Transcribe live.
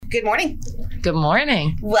Good morning. Good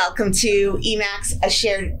morning. Welcome to Emacs,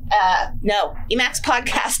 Emacs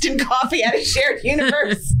Podcast and Coffee at a Shared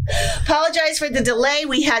Universe. Apologize for the delay.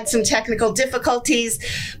 We had some technical difficulties.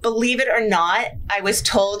 Believe it or not, I was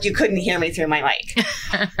told you couldn't hear me through my mic.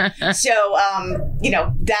 So,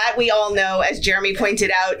 that we all know, as Jeremy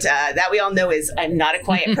pointed out, that we all know is I'm not a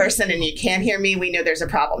quiet person and you can't hear me. We know there's a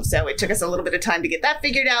problem. So it took us a little bit of time to get that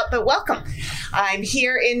figured out, but welcome. I'm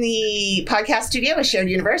here in the podcast studio, a Shared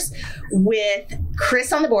Universe, with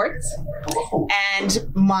Chris on the boards and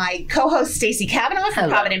my co-host Stacey Kavanagh from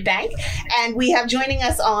Provident Bank, and we have joining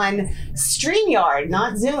us on StreamYard,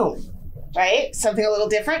 not Zoom, right? Something a little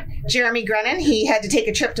different. Jeremy Grunin, he had to take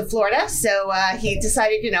a trip to Florida, so he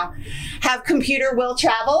decided, have computer will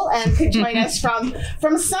travel and could join us from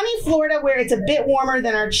sunny Florida, where it's a bit warmer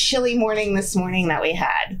than our chilly morning this morning that we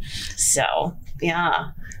had. So,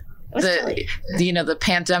 yeah. The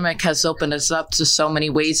pandemic has opened us up to so many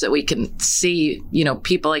ways that we can see,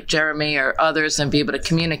 people like Jeremy or others and be able to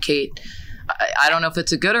communicate. I don't know if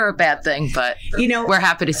it's a good or a bad thing, but we're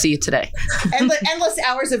happy to see you today. Endless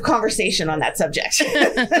hours of conversation on that subject.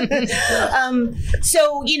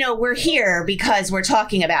 So, we're here because we're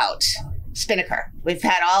talking about Spinnaker. We've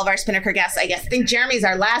had all of our Spinnaker guests. I think Jeremy's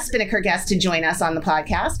our last Spinnaker guest to join us on the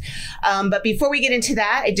podcast. But before we get into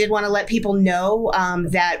that, I did want to let people know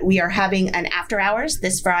that we are having an after hours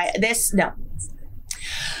this Friday.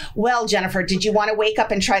 Well, Jennifer, did you want to wake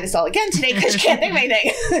up and try this all again today because you can't think of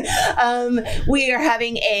anything? We are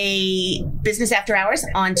having a business after hours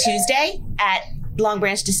on Tuesday at Long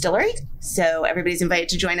Branch Distillery. So everybody's invited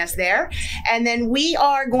to join us there. And then we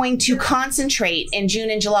are going to concentrate in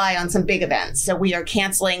June and July on some big events. So we are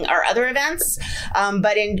canceling our other events.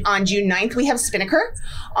 But on June 9th, we have Spinnaker.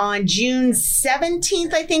 On June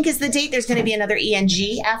 17th, I think is the date, there's going to be another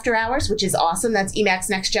ENG after hours, which is awesome. That's Emacs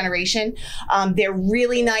Next Generation. They're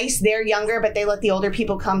really nice. They're younger, but they let the older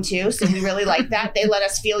people come too. So we really like that. They let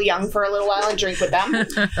us feel young for a little while and drink with them.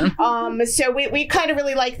 So we kind of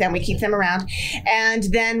really like them. We keep them around. And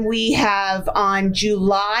then we have on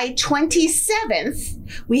July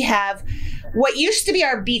 27th, we have what used to be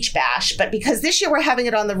our beach bash, but because this year we're having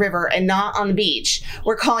it on the river and not on the beach,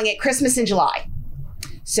 we're calling it Christmas in July.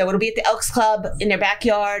 So it'll be at the Elks Club in their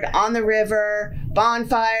backyard, on the river,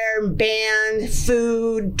 bonfire, band,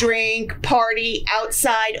 food, drink, party,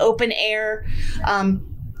 outside, open air,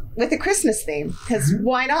 with a Christmas theme, because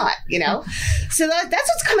why not, So that's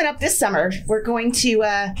what's coming up this summer. We're going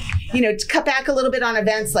to, to cut back a little bit on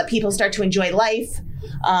events, let people start to enjoy life,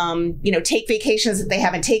 take vacations that they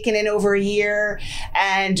haven't taken in over a year.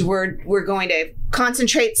 And we're going to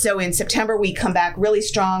concentrate. So in September, we come back really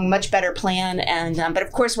strong, much better plan. And, but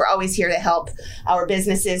of course, we're always here to help our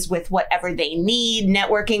businesses with whatever they need,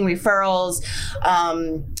 networking, referrals,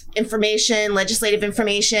 information, legislative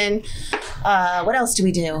information. What else do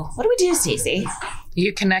we do? What do, Stacey?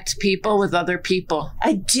 You connect people with other people.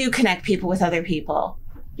 I do connect people with other people.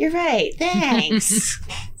 You're right. Thanks.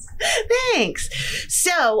 Thanks.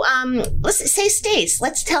 So, let's say, Stace,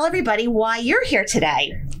 let's tell everybody why you're here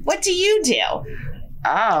today. What do you do?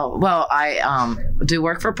 Oh, well, I do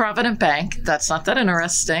work for Provident Bank. That's not that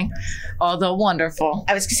interesting, although wonderful.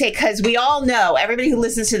 I was going to say, because we all know, everybody who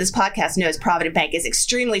listens to this podcast knows Provident Bank is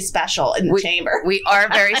extremely special in the chamber. We are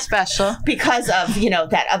very special. Because of,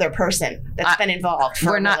 that other person that's been involved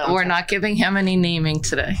for We're not giving him any naming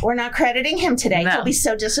today. We're not crediting him today. No. He'll be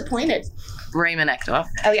so disappointed. Raymond Eckhoff.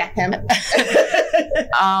 Oh, yeah, him.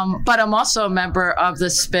 But I'm also a member of the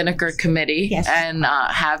Spinnaker committee, yes, and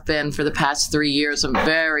have been for the past 3 years. I'm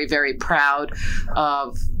very, very proud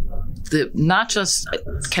of not just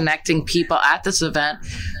connecting people at this event,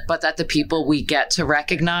 but that the people we get to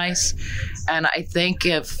recognize. And I think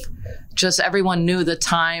if just everyone knew the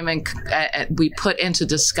time and we put into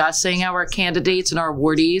discussing our candidates and our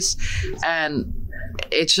awardees, and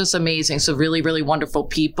it's just amazing. So really, really wonderful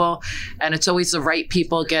people. And it's always the right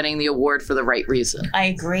people getting the award for the right reason. I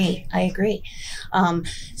agree.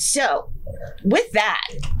 So with that,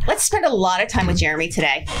 let's spend a lot of time with Jeremy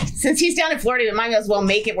today. Since he's down in Florida, we might as well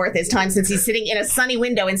make it worth his time since he's sitting in a sunny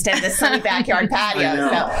window instead of the sunny backyard patio.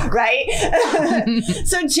 So, right?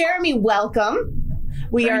 So Jeremy, welcome.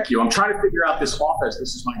 Thank you. I'm trying to figure out this office.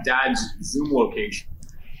 This is my dad's Zoom location.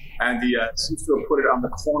 And he seems to have put it on the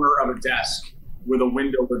corner of a desk with a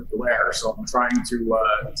window with glare. So I'm trying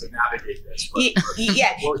to navigate this. But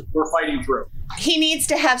we're fighting through. He needs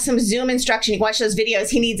to have some Zoom instruction. You watch those videos,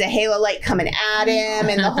 he needs a halo light coming at him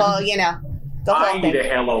and the whole, I need a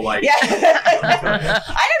halo light. Yeah. I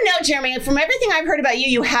don't know, Jeremy. From everything I've heard about you,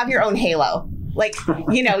 you have your own halo. Like,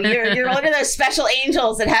 you're one of those special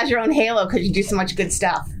angels that has your own halo because you do so much good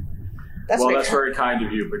stuff. That's very kind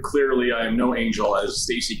of you, but clearly I am no angel, as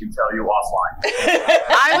Stacey can tell you offline.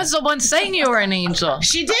 I was the one saying you were an angel.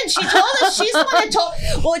 She did. She told us. She's the one that told.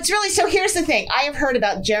 Well, it's really, so here's the thing. I have heard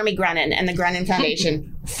about Jeremy Grunin and the Grunin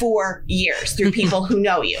Foundation for years through people who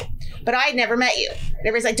know you, but I had never met you.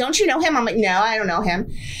 Everybody's like, don't you know him? I'm like, no, I don't know him.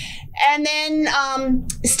 And then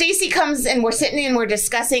Stacey comes and we're sitting and we're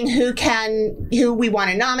discussing who we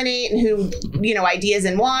want to nominate and who, ideas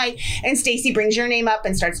and why. And Stacey brings your name up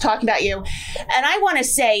and starts talking about you. And I want to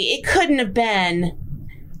say it couldn't have been,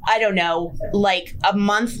 I don't know, like a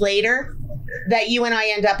month later that you and I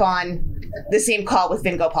end up on the same call with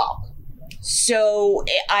Vin Gopal. So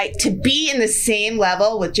to be in the same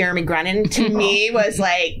level with Jeremy Grunin to me was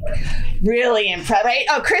like really impressive, right?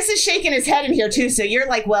 Oh, Chris is shaking his head in here too. So you're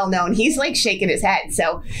like well known. He's like shaking his head.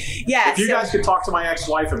 So yeah. If you guys could talk to my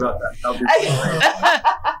ex-wife about that would be great.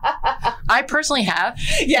 I personally have.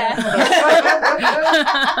 Yeah.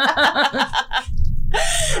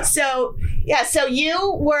 So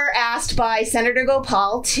you were asked by Senator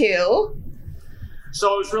Gopal to.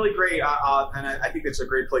 So it was really great, and I think it's a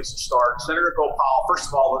great place to start. Senator Gopal, first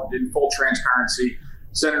of all, in full transparency,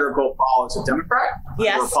 Senator Gopal is a Democrat,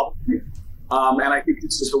 yes. A Republican, and I think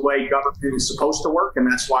this is the way government is supposed to work, and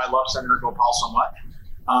that's why I love Senator Gopal so much.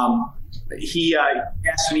 He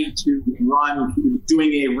asked me to run,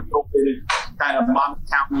 doing a reopen kind of Monmouth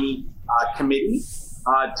County committee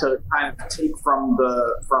to kind of take from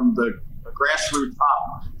the grassroots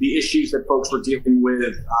up the issues that folks were dealing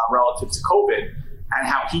with relative to COVID, and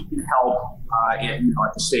how he can help at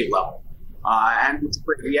the state level. And it's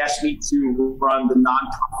great. He asked me to run the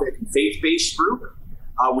nonprofit and faith-based group,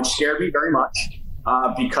 which scared me very much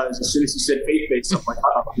because as soon as he said faith-based, I'm like,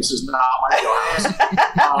 this is not my wheelhouse.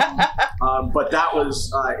 But that was,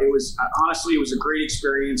 honestly, it was a great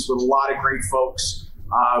experience with a lot of great folks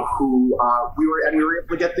who we were able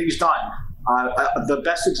to get things done. The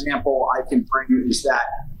best example I can bring is that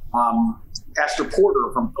Pastor Porter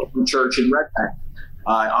from Open Church in Red Bank,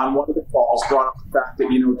 on one of the calls, brought up the fact that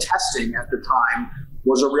testing at the time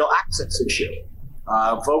was a real access issue.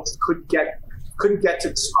 Folks couldn't get to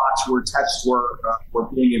the spots where tests were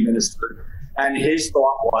being administered, and his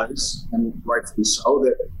thought was, and rightfully so,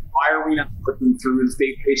 that why are we not working through the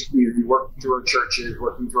faith-based community, working through our churches,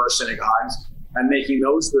 working through our synagogues, and making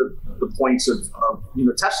those the points of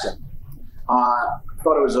testing. I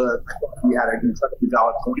thought he had an incredibly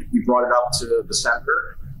valid point. We brought it up to the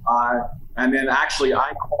senator. And then actually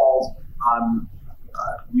I called,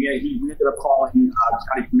 we ended up calling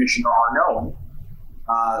County Commissioner Arnone,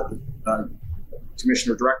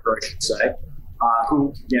 Commissioner Director, I should say,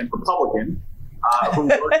 who, again, Republican, who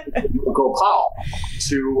worked with Gopal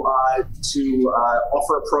to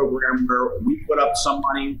offer a program where we put up some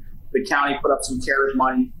money, the county put up some CARES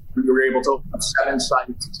money, we were able to open up 7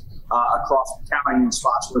 sites across the county in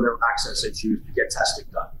spots where there were access issues to get testing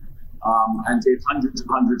done, and did hundreds and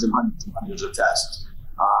hundreds and hundreds and hundreds of tests.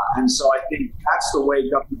 And so I think that's the way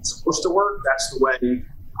government's supposed to work. That's the way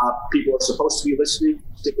people are supposed to be listening at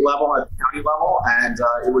the state level, at the county level. And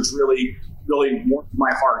it was really, really warmed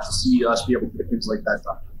my heart to see us be able to get things like that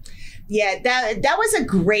done. Yeah, that was a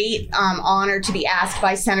great honor to be asked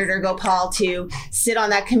by Senator Gopal to sit on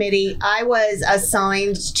that committee. I was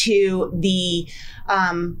assigned to the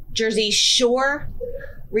Jersey Shore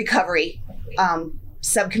Recovery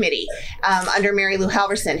subcommittee under Mary Lou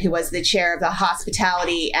Halverson, who was the chair of the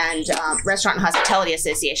Hospitality and Restaurant and Hospitality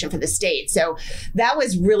Association for the state. So that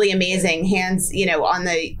was really amazing. Hands, on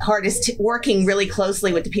the hardest, working really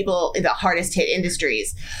closely with the people in the hardest hit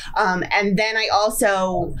industries. And then I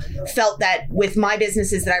also felt that with my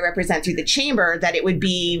businesses that I represent through the chamber, that it would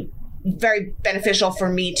be very beneficial for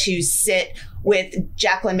me to sit with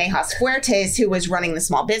Jacqueline Mejas Fuertes, who was running the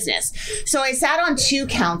small business. So I sat on 2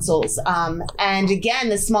 councils. And again,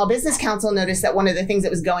 the Small Business Council noticed that one of the things that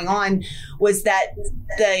was going on was that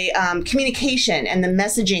the communication and the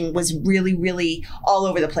messaging was really, really all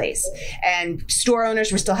over the place. And store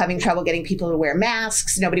owners were still having trouble getting people to wear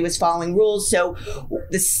masks. Nobody was following rules. So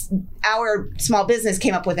our small business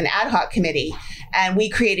came up with an ad hoc committee, and we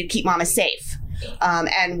created Keep Mama Safe.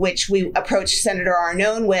 And which we approached Senator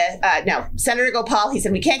Arnone with, Senator Gopal. He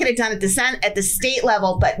said, we can't get it done at the state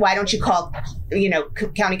level, but why don't you call,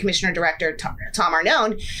 County Commissioner Director Tom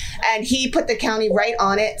Arnone? And he put the county right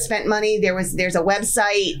on it, spent money. There's a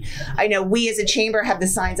website. I know we as a chamber have the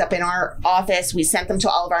signs up in our office. We sent them to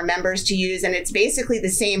all of our members to use, and it's basically the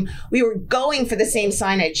same. We were going for the same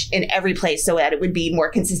signage in every place so that it would be more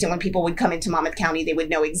consistent. When people would come into Monmouth County, they would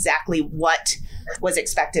know exactly what was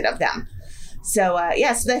expected of them. So,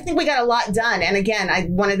 so I think we got a lot done. And again,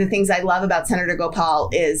 one of the things I love about Senator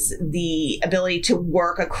Gopal is the ability to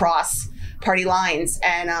work across party lines.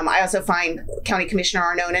 And I also find County Commissioner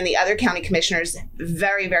Arnone and the other county commissioners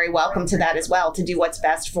very, very welcome to that as well, to do what's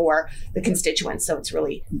best for the constituents. So it's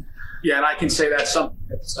really... Yeah, and I can say that's something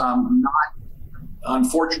that's not,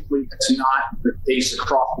 unfortunately, it's not the case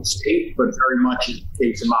across the state, but very much is the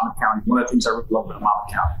case in Monmouth County. One of the things I really love about Monmouth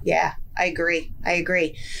County. Yeah, I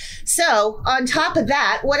agree. So on top of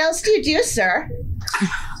that, what else do you do, sir?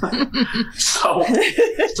 So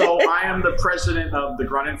I am the president of the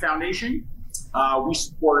Grunin Foundation. We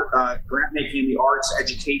support grant making in the arts,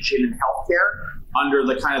 education, and healthcare under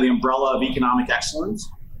the kind of the umbrella of economic excellence.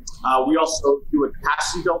 We also do a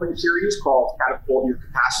capacity building series called Catapult Your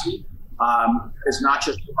Capacity. It's not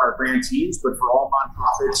just for our grantees, but for all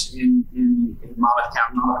nonprofits in Monmouth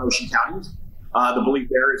County, Monmouth Ocean counties. The belief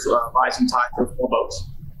there is rising tide lifts all boats.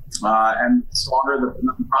 And the stronger the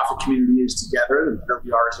nonprofit community is together, the better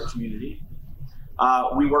we are as a community.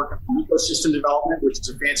 We work on ecosystem development, which is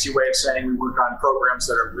a fancy way of saying we work on programs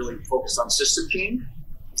that are really focused on system change.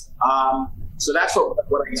 So that's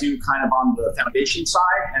what I do kind of on the foundation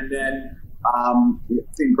side. And then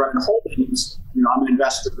in Grunin Holdings, I'm an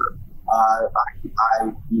investor.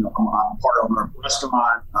 I'm part owner of a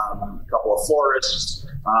restaurant, a couple of florists.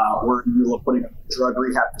 We're in the middle of putting up a drug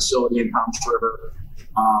rehab facility in Palms River.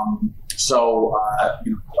 I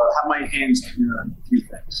have my hands in a few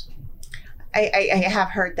things. I have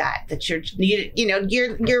heard that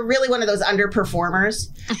you're really one of those underperformers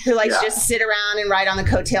who likes to just sit around and ride on the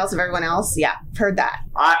coattails of everyone else. Yeah, I've heard that.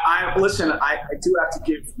 I do have to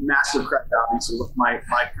give massive credit. Obviously, look, my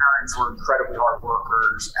parents were incredibly hard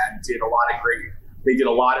workers and did a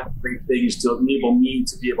lot of great things to enable me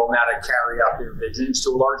to be able now to carry out their visions to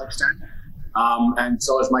a large extent. And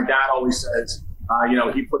so, as my dad always says,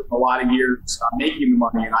 he put in a lot of years making the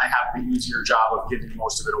money, and I have the easier job of giving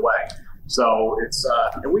most of it away. So it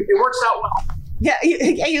works out well. Yeah,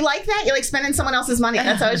 you like that? You like spending someone else's money?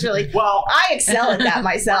 That's always really well. I excel at that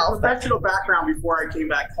myself. Professional background. Before I came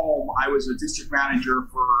back home, I was a district manager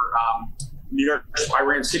for New York. I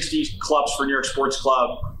ran 60 clubs for New York Sports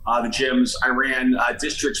Club, the gyms. I ran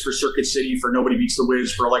districts for Circuit City, for Nobody Beats the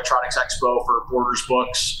Wiz, for Electronics Expo, for Borders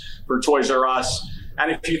Books, for Toys R Us. And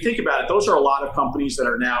if you think about it, those are a lot of companies that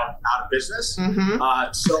are now out of business.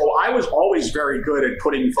 Mm-hmm. So I was always very good at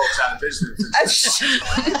putting folks out of business.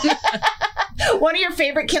 One of your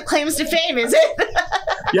favorite claims to fame, is it?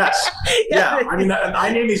 Yes. Yeah. I mean,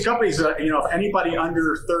 I name these companies that, if anybody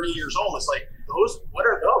under 30 years old, it's like, what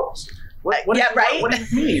are those? What do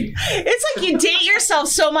you mean? It's like you date yourself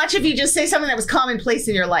so much if you just say something that was commonplace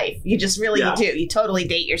in your life. You just really you do. You totally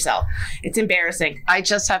date yourself. It's embarrassing. I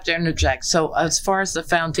just have to interject. So as far as the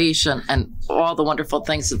foundation and all the wonderful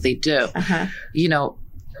things that they do,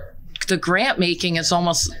 the grant making is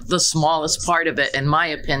almost the smallest part of it, in my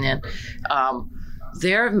opinion.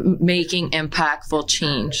 They're making impactful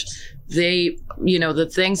change. They, the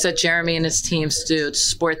things that Jeremy and his teams do to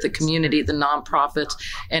support the community, the nonprofits,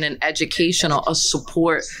 and an educational,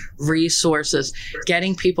 support, resources,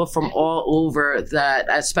 getting people from all over that,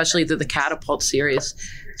 especially the Catapult series,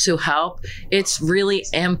 to help. It's really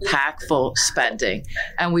impactful spending.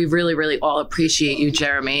 And we really, really all appreciate you,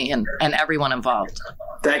 Jeremy, and everyone involved.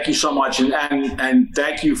 Thank you so much. And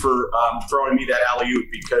thank you for throwing me that alley-oop,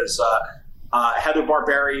 because Heather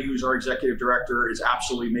Barberi, who's our executive director, is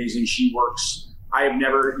absolutely amazing. She works. I have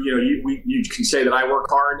never, you can say that I work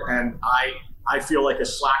hard, and I feel like a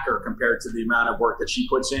slacker compared to the amount of work that she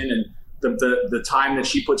puts in, and the time that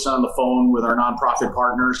she puts on the phone with our nonprofit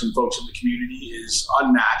partners and folks in the community is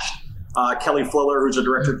unmatched. Kelly Fliller, who's our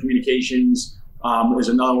director of communications, is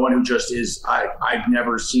another one who just is. I've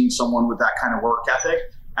never seen someone with that kind of work ethic.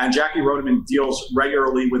 And Jackie Rodeman deals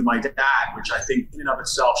regularly with my dad, which I think in and of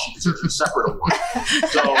itself, she deserves a separate award.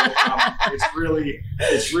 So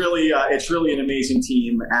it's really an amazing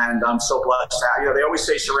team. And I'm so blessed. They always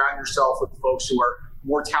say surround yourself with folks who are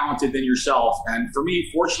more talented than yourself. And for me,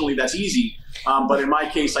 fortunately, that's easy. But in my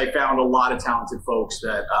case, I found a lot of talented folks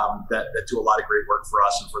that do a lot of great work for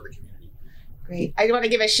us and for the community. Great. I want to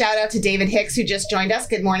give a shout out to David Hicks, who just joined us.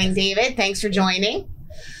 Good morning, David. Thanks for joining.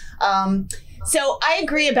 So I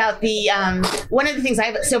agree about the, one of the things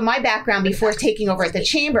so my background before taking over at the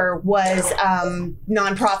Chamber was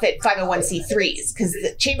nonprofit 501c3s, because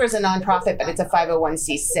the Chamber is a nonprofit, but it's a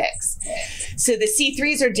 501c6. So the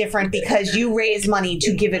C3s are different because you raise money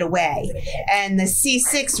to give it away. And the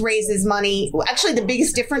C6 raises money. Actually, the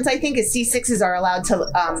biggest difference, I think, is C6s are allowed to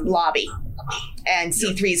lobby. and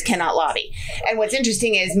C3s cannot lobby. And what's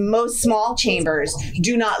interesting is most small chambers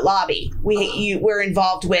do not lobby. We're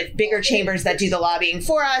involved with bigger chambers that do the lobbying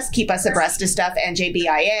for us, keep us abreast of stuff,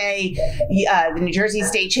 NJBIA, the New Jersey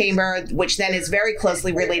State Chamber, which then is very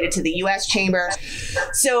closely related to the U.S. Chamber.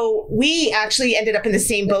 So we actually ended up in the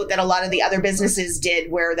same boat that a lot of the other businesses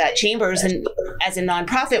did, where that chambers and as a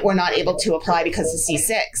nonprofit were not able to apply because of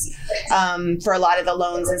C6 for a lot of the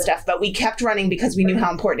loans and stuff. But we kept running because we knew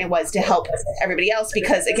how important it was to help everybody else,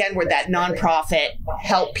 because again, we're that nonprofit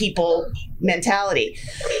help people mentality.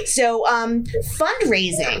 So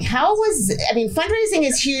fundraising, fundraising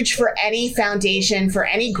is huge for any foundation, for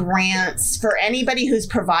any grants, for anybody who's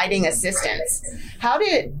providing assistance. How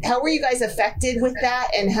were you guys affected with that,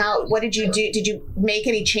 and what did you do? Did you make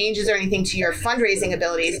any changes or anything to your fundraising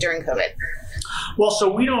abilities during COVID? Well,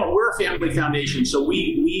 so we're a family foundation, so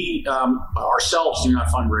we ourselves do not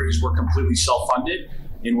fundraise. We're completely self-funded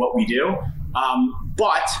in what we do.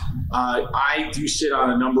 But I do sit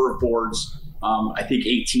on a number of boards, I think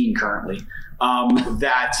 18 currently,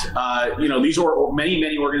 these are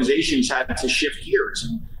many organizations had to shift gears.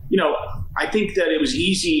 And, I think that it was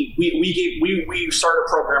easy. We started a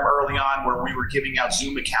program early on where we were giving out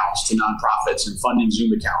Zoom accounts to nonprofits and funding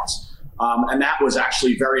Zoom accounts. And that was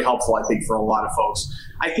actually very helpful, I think, for a lot of folks.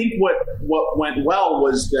 I think what went well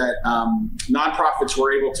was that nonprofits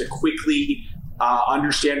were able to quickly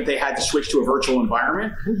understand that they had to switch to a virtual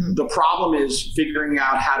environment. Mm-hmm. The problem is figuring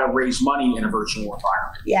out how to raise money in a virtual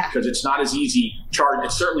environment. Yeah. Because it's not as easy.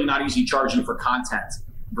 It's certainly not easy charging for content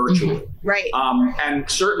virtually. Mm-hmm. Right. And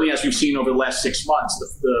certainly, as we've seen over the last 6 months,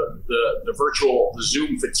 the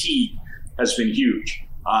Zoom fatigue has been huge.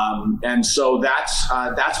 And so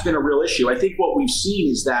that's been a real issue. I think what we've seen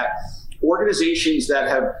is that organizations that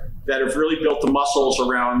have really built the muscles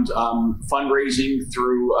around fundraising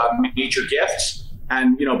through major gifts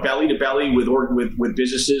and belly to belly with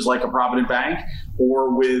businesses like a Provident Bank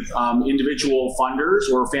or with individual funders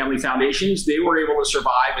or family foundations, they were able to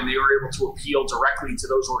survive, and they were able to appeal directly to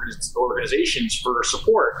those organizations for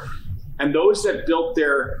support. And those that built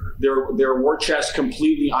their war chest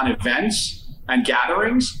completely on events and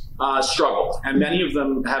gatherings struggled, and many of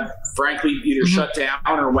them have frankly either shut down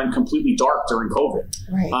or went completely dark during COVID.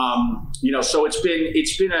 Right. So it's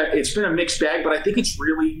been a mixed bag, but I think it's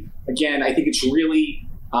really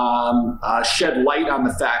shed light on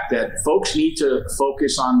the fact that folks need to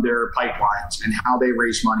focus on their pipelines and how they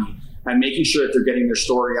raise money, and making sure that they're getting their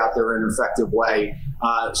story out there in an effective way,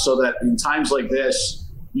 so that in times like this,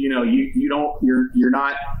 you don't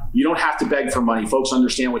have to beg for money. Folks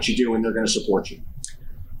understand what you do, and they're going to support you.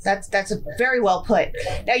 That's a very well put.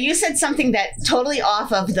 Now, you said something that totally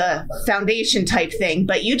off of the foundation type thing,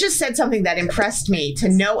 but you just said something that impressed me to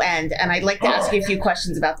no end, and I'd like to ask you a few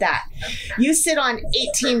questions about that. You sit on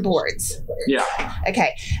 18 boards. Yeah.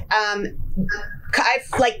 Okay. I've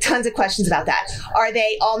tons of questions about that. Are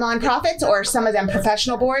they all nonprofits, or some of them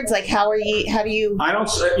professional boards? How do you? I don't.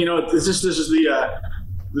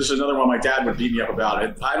 This is another one my dad would beat me up about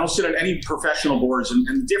it. I don't sit on any professional boards, and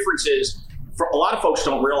the difference is, for a lot of folks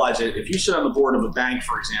don't realize it. If you sit on the board of a bank,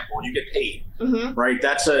 for example, you get paid, right?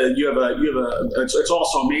 It's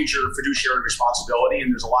also a major fiduciary responsibility,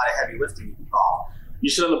 and there's a lot of heavy lifting involved. You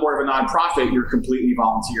sit on the board of a nonprofit, you're completely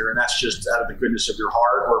volunteer, and that's just out of the goodness of your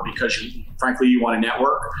heart, or because frankly you want to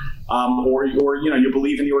network, or you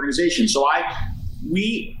believe in the organization. So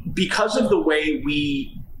because of the way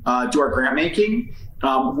we do our grant making,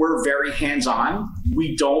 we're very hands-on.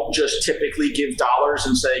 We don't just typically give dollars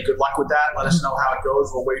and say, good luck with that, let us know how it goes,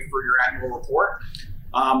 we'll wait for your annual report.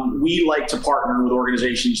 We like to partner with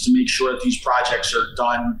organizations to make sure that these projects are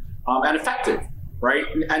done and effective, right?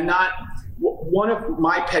 And not, one of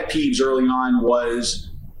my pet peeves early on was,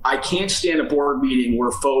 I can't stand a board meeting where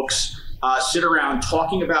folks sit around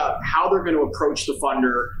talking about how they're going to approach the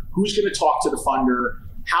funder, who's going to talk to the funder,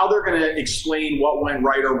 how they're going to explain what went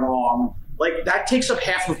right or wrong. That takes up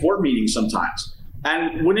half of board meetings sometimes.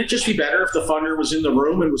 And wouldn't it just be better if the funder was in the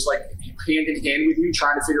room and was hand in hand with you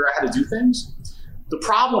trying to figure out how to do things? The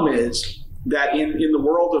problem is that in the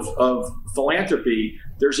world of philanthropy,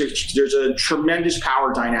 there's a tremendous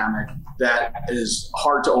power dynamic that is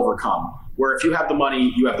hard to overcome, where if you have the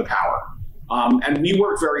money, you have the power. And we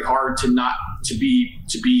work very hard to be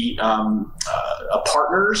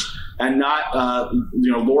partners, and not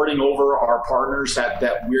lording over our partners that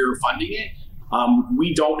we're funding it.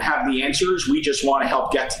 We don't have the answers. We just want to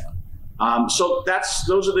help get to them. So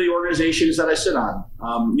those are the organizations that I sit on.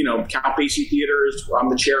 Count Basie Theaters. I'm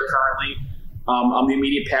the chair currently. I'm the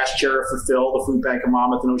immediate past chair of Fulfill, the Food Bank of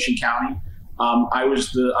Monmouth and Ocean County.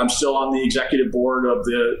 I'm still on the executive board of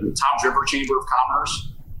the Toms River Chamber of Commerce.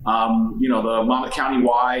 the Monmouth County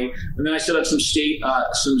Y, and then I sit on some state,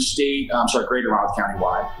 Greater Monmouth County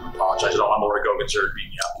Y. I apologize. I don't want Lori Goginser to beat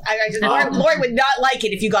me up. Lori would not like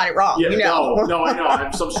it if you got it wrong. Yeah, no, I know.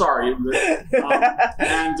 I'm so sorry. And then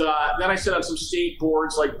I sit on some state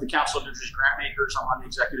boards like the Council of Nutritious Grant Makers. I'm on the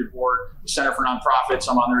executive board. The Center for Nonprofits.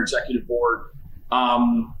 I'm on their executive board.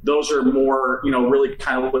 Those are more, really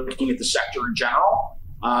kind of looking at the sector in general.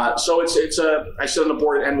 So I sit on the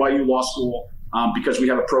board at NYU Law School. Because we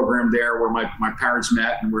have a program there where my parents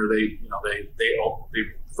met and where they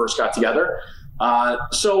first got together.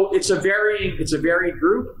 So it's a varied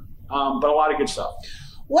group, but a lot of good stuff.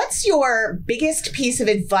 What's your biggest piece of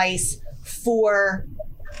advice for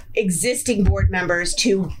existing board members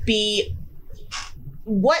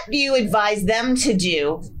what do you advise them to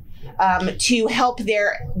do to help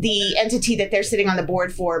the entity that they're sitting on the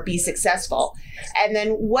board for be successful? And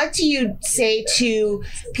then what do you say to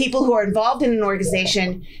people who are involved in an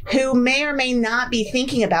organization who may or may not be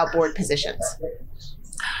thinking about board positions?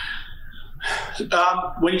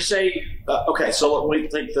 When you say, so let me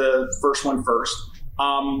take the first one first.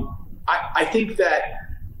 I think that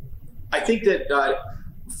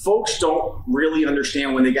folks don't really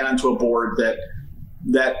understand when they get onto a board that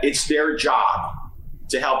it's their job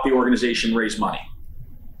to help the organization raise money,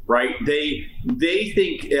 right? They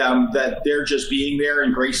think that they're just being there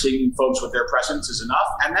and gracing folks with their presence is enough,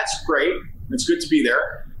 and that's great. It's good to be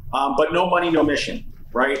there, but no money, no mission,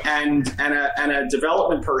 right? And a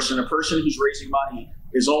development person, a person who's raising money,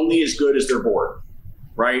 is only as good as their board,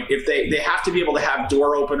 right? If they have to be able to have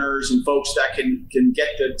door openers and folks that can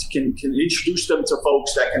introduce them to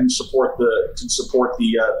folks that can support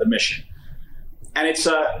the mission. And it's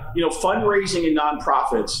fundraising in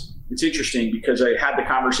nonprofits. It's interesting because I had the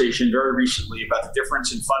conversation very recently about the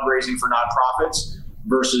difference in fundraising for nonprofits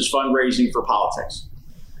versus fundraising for politics.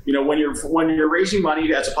 When you're raising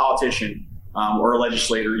money as a politician or a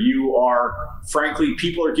legislator,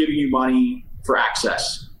 people are giving you money for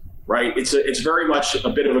access, right? It's very much a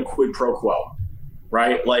bit of a quid pro quo,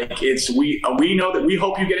 right? Like we know that we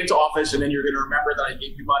hope you get into office and then you're going to remember that I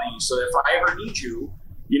gave you money. So if I ever need you,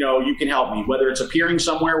 you can help me, whether it's appearing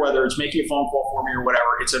somewhere, whether it's making a phone call for me or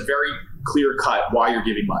whatever. It's a very clear cut why you're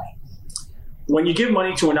giving money. When you give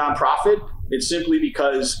money to a nonprofit, it's simply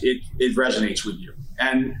because it resonates with you.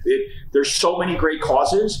 And there's so many great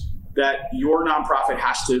causes that your nonprofit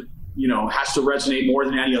has to resonate more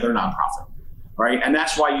than any other nonprofit, right? And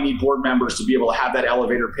that's why you need board members to be able to have that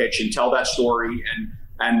elevator pitch and tell that story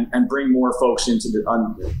and bring more folks into the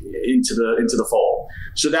fold.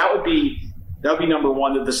 So that would be number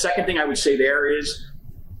one. The second thing I would say there is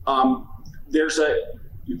there's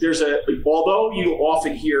although you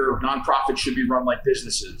often hear nonprofits should be run like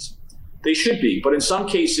businesses, they should be, but in some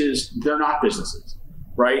cases they're not businesses,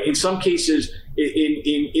 right? In some cases,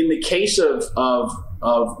 in the case of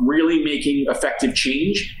really making effective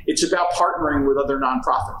change, it's about partnering with other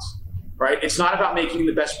nonprofits, right? It's not about making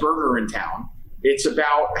the best burger in town. It's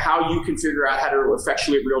about how you can figure out how to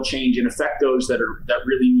effectuate real change and affect those that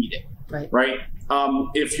really need it. Right.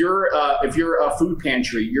 If you're a food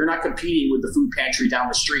pantry, you're not competing with the food pantry down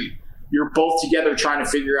the street. You're both together trying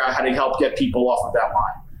to figure out how to help get people off of that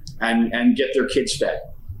line and get their kids fed.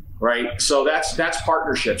 Right. So that's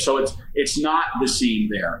partnership. So it's not the same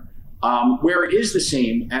there. Where it is the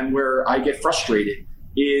same and where I get frustrated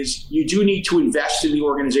is you do need to invest in the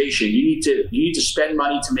organization. You need to spend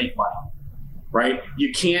money to make money. Right.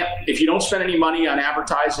 You can't, if you don't spend any money on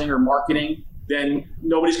advertising or marketing, then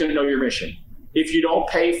nobody's going to know your mission. If you don't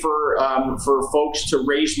pay for folks to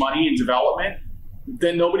raise money in development,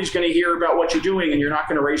 then nobody's going to hear about what you're doing and you're not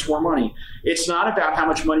going to raise more money. It's not about how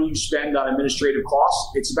much money you spend on administrative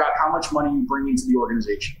costs. It's about how much money you bring into the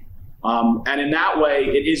organization. And in that way,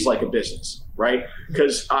 it is like a business, right?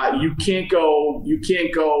 Because you can't go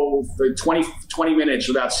for 20 minutes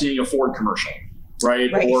without seeing a Ford commercial, right?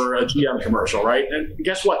 Or a GM commercial, right? And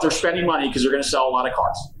guess what? They're spending money because they're going to sell a lot of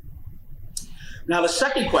cars. Now, the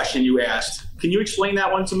second question you asked, can you explain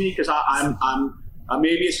that one to me? Because I'm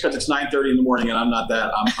maybe it's because it's 9:30 in the morning and I'm not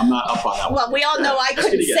up on that one. Well, we all know I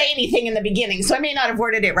couldn't say anything in the beginning, so I may not have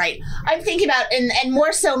worded it right. I'm thinking about, and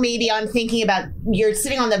more so maybe I'm thinking about, you're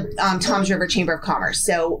sitting on the Toms River Chamber of Commerce.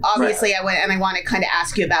 So obviously I want to kind of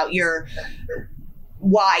ask you about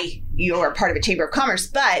why you're part of a Chamber of Commerce.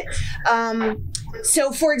 But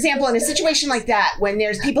so, for example, in a situation like that, when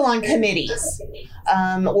there's people on committees,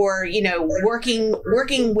 or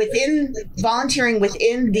volunteering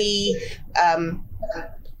within the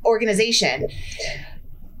organization,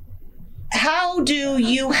 how do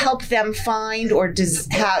you help them find or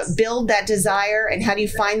build that desire, and how do you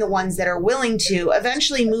find the ones that are willing to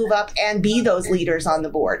eventually move up and be those leaders on the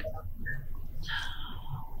board?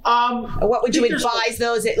 What would you advise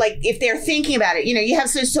those, like, if they're thinking about it? You have,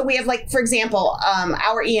 so we have, like, for example,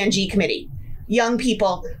 our ENG committee, young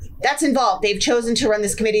people that's involved. They've chosen to run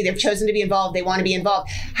this committee. They've chosen to be involved. They want to be involved.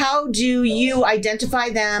 How do you identify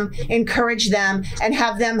them, encourage them, and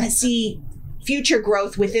have them see future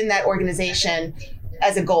growth within that organization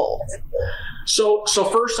as a goal? So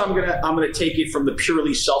first, I'm gonna take it from the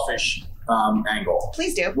purely selfish angle.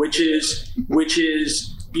 Please do. Which is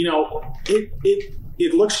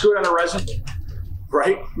it looks good on a resume,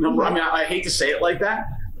 right? Number, I mean, I hate to say it like that,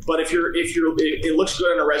 but if it looks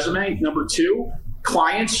good on a resume. Number two,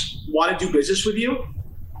 clients want to do business with you,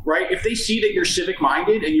 right? If they see that you're civic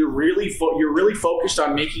minded and you're really focused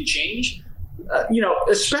on making change,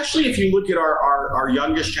 especially if you look at our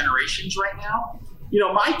youngest generations right now.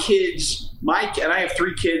 My kids, and I have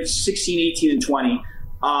 3 kids, 16, 18, and 20.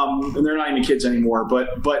 And they're not even kids anymore, but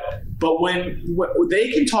when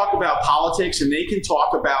they can talk about politics and they can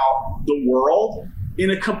talk about the world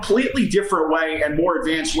in a completely different way and more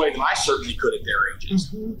advanced way than I certainly could at their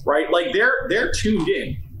ages, right? Like they're tuned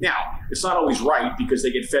in. Now, it's not always right because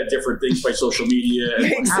they get fed different things by social media. And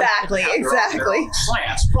exactly. Their own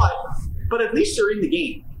slants, but at least they're in the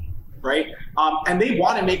game, right? And they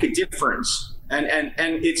want to make a difference, and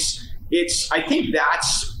it's I think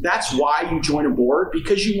that's why you join a board,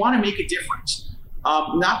 because you want to make a difference,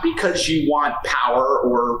 not because you want power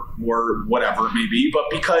or whatever it may be, but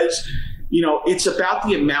because it's about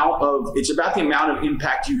the amount of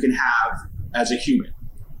impact you can have as a human.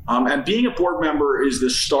 And being a board member is the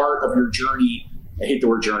start of your journey. I hate the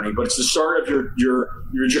word journey, but it's the start of your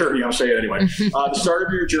journey. I'll say it anyway. The start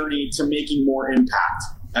of your journey to making more impact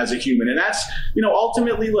as a human. And that's,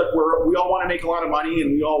 ultimately, look, we all want to make a lot of money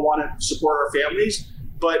and we all want to support our families.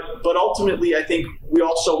 But ultimately, I think we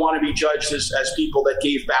also want to be judged as people that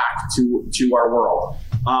gave back to our world.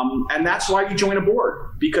 And that's why you join a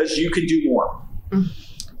board, because you can do more.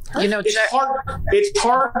 It's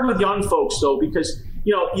hard with young folks, though, because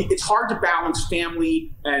it's hard to balance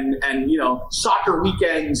family and soccer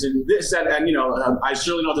weekends and this, that, and I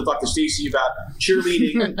certainly don't have to talk to Stacey about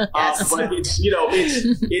cheerleading, yes. But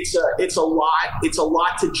it's a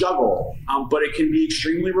lot to juggle, but it can be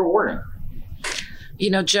extremely rewarding.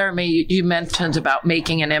 Jeremy, you mentioned about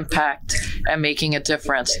making an impact and making a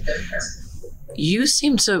difference. You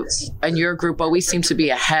seem to, and your group always seems to be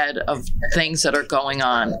ahead of things that are going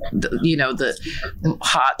on, the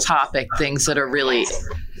hot topic, things that are really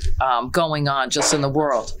going on just in the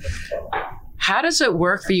world. How does it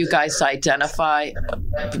work for you guys to identify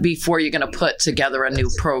before you're going to put together a new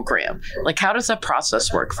program? Like, how does that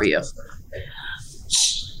process work for you?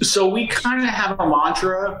 So we kind of have a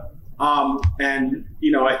mantra, and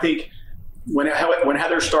I think when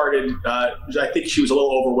Heather started, I think she was a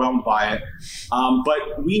little overwhelmed by it.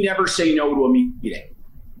 But we never say no to a meeting,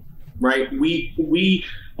 right? We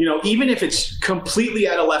even if it's completely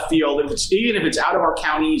out of left field, even if it's out of our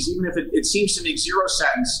counties, even if it seems to make zero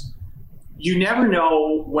sense, you never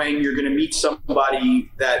know when you're going to meet somebody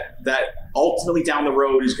that ultimately down the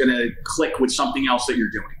road is going to click with something else that you're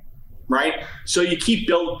doing, right? So you keep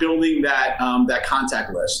building that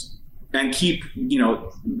contact list and keep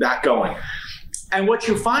that going. And what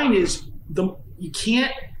you find is you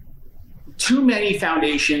can't. Too many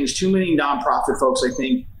foundations, too many nonprofit folks, I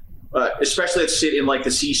think, especially that sit in like the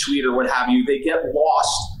C-suite or what have you, they get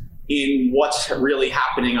lost in what's really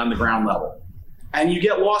happening on the ground level. And you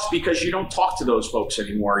get lost because you don't talk to those folks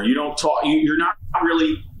anymore. You don't talk. You're not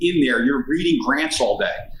really in there. You're reading grants all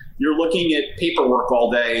day. You're looking at paperwork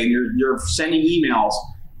all day, and you're sending emails.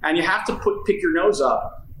 And you have to pick your nose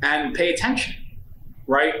up and pay attention,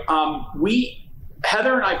 right?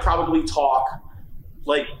 Heather and I probably talk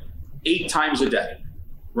like 8 times a day,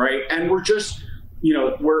 right? And we're just, we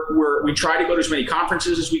try to go to as many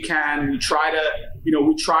conferences as we can. We try to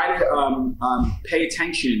pay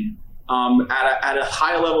attention at a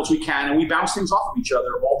high level as we can, and we bounce things off of each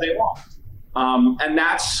other all day long. And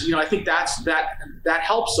that's, I think that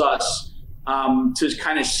helps us to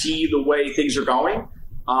kind of see the way things are going.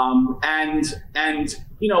 And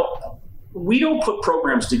we don't put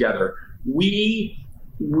programs together. We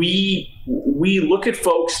look at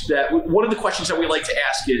folks that, one of the questions that we like to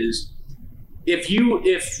ask is,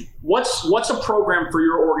 what's a program for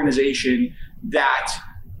your organization that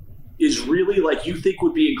is really like you think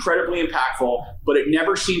would be incredibly impactful, but it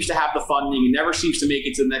never seems to have the funding, it never seems to make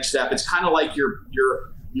it to the next step. It's kind of like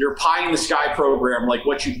your pie in the sky program, like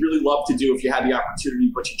what you'd really love to do if you had the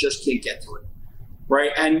opportunity, but you just can't get to it.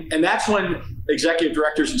 right? And that's when executive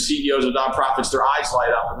directors and CEOs of nonprofits, their eyes light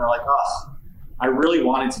up and they're like, oh, I really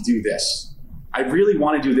wanted to do this. I really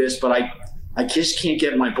want to do this, but I just can't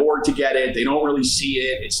get my board to get it. They don't really see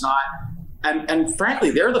it. It's not. And frankly,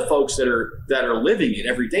 they're the folks that are living it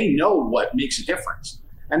every day, know what makes a difference.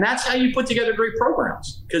 And that's how you put together great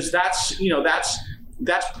programs, because that's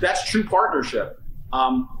true partnership.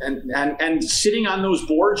 And sitting on those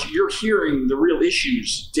boards, you're hearing the real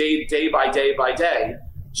issues day by day by day.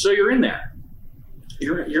 So you're in there.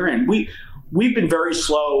 You're in. We've been very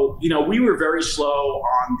slow. We were very slow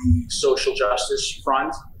on the social justice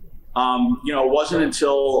front. It wasn't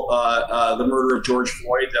until the murder of George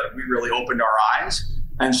Floyd that we really opened our eyes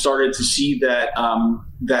and started to see that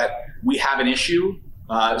that we have an issue.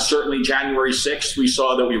 Certainly January 6th, we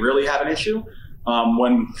saw that we really have an issue.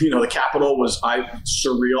 When the Capitol was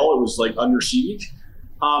surreal, it was like under siege.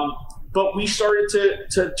 But we started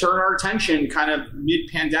to turn our attention kind of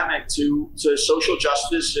mid-pandemic to social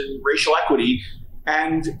justice and racial equity,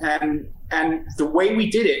 and the way we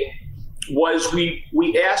did it was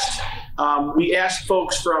we asked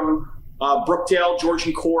folks from Brookdale,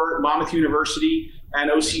 Georgian Court, Monmouth University,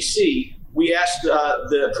 and OCC. We asked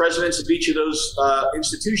the presidents of each of those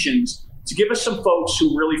institutions to give us some folks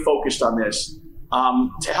who really focused on this,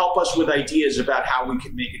 to help us with ideas about how we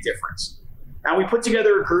could make a difference. And we put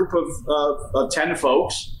together a group of 10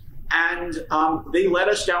 folks, and they led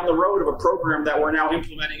us down the road of a program that we're now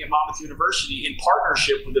implementing at Monmouth University in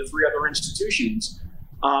partnership with the 3 other institutions.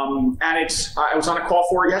 And I was on a call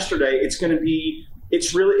for it yesterday. It's going to be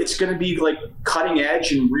like cutting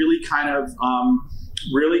edge and really kind of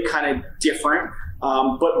different,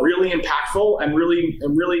 but really impactful and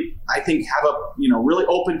really I think have really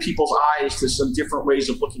open people's eyes to some different ways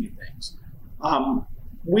of looking at things.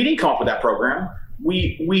 We didn't come up with that program.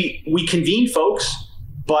 We convened folks,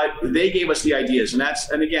 but they gave us the ideas, and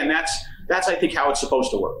that's I think how it's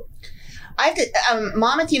supposed to work.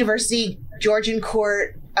 Monmouth University, Georgian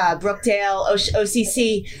Court, Brookdale,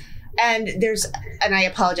 OCC, and I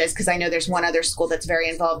apologize because I know there's one other school that's very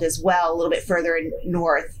involved as well, a little bit further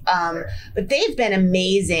north. But they've been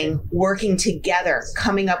amazing working together,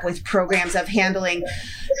 coming up with programs of handling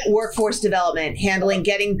workforce development,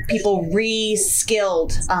 getting people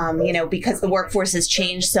re-skilled, because the workforce has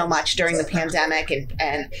changed so much during the pandemic,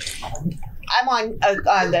 and I'm on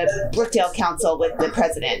the Brookdale Council with the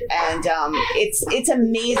president, and it's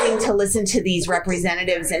amazing to listen to these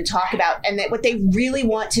representatives and talk about, and that what they really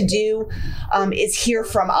want to do is hear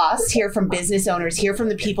from us, hear from business owners, hear from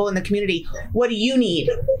the people in the community. What do you need?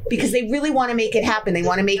 Because they really want to make it happen. They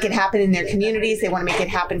want to make it happen in their communities. They want to make it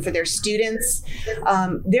happen for their students.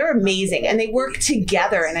 They're amazing, and they work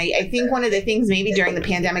together. And I think one of the things maybe during the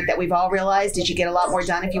pandemic that we've all realized is you get a lot more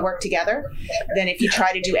done if you work together than if you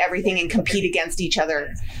try to do everything and compete against each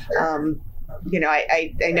other.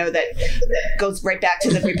 I know that goes right back to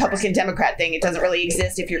the Republican Democrat thing. It doesn't really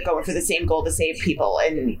exist if you're going for the same goal to save people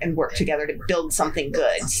and work together to build something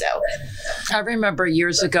good. So I remember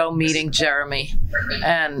years ago meeting Jeremy,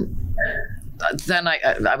 and then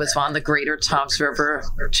I was on the Greater Toms River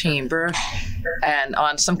Chamber and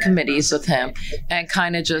on some committees with him, and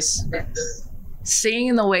kind of just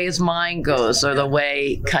seeing the way his mind goes, or the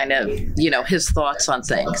way kind of, his thoughts on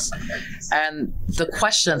things and the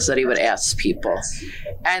questions that he would ask people.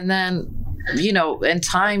 And then, and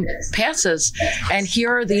time passes, and here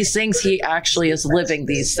are these things, he actually is living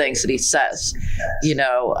these things that he says.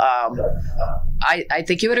 I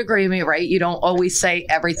think you would agree with me, right? You don't always say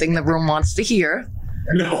everything the room wants to hear.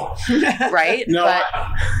 No. Right? No.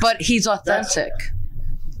 But he's authentic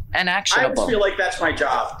and actionable. I feel like that's my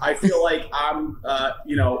job. I feel like I'm,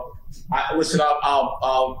 listen,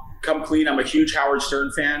 I'll come clean. I'm a huge Howard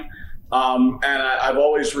Stern fan. And I've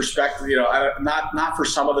always respected, not for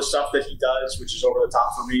some of the stuff that he does, which is over the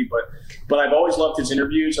top for me, but I've always loved his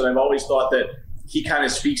interviews, and I've always thought that he kind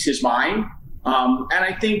of speaks his mind. And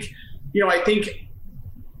I think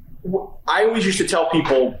I always used to tell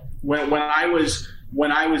people when I was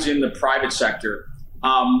in the private sector,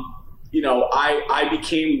 I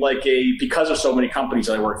became because of so many companies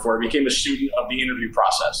that I worked for, I became a student of the interview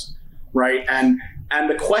process, right? And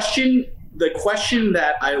the question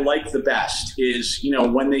that I like the best is,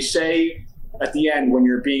 when they say at the end, when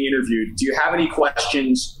you're being interviewed, do you have any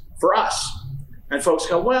questions for us? And folks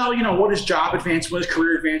go, well, what does job advancement, what does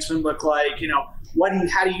career advancement look like?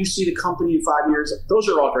 How do you see the company in 5 years? Those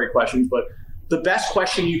are all great questions, but the best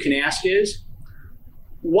question you can ask is,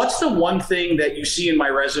 what's the one thing that you see in my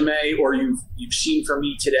resume or you've seen from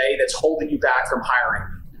me today that's holding you back from hiring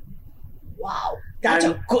me? Wow, that's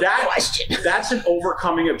a good question. That's an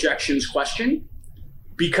overcoming objections question,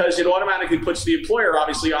 because it automatically puts the employer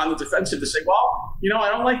obviously on the defensive to say, well,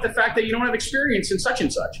 I don't like the fact that you don't have experience in such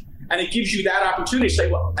and such. And it gives you that opportunity to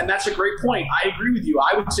say, well, and that's a great point. I agree with you.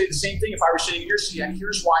 I would say the same thing if I were sitting in your seat, and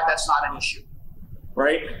here's why that's not an issue,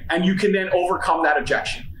 right? And you can then overcome that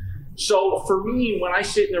objection. So for me, when I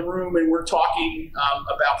sit in a room and we're talking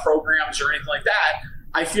about programs or anything like that,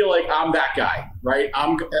 I feel like I'm that guy, right?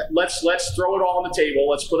 Let's throw it all on the table.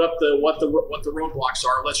 Let's put up what the roadblocks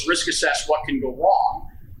are. Let's risk assess what can go wrong,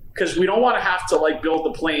 because we don't want to have to like build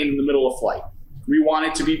the plane in the middle of flight. We want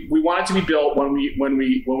it to be built when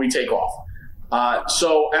we take off.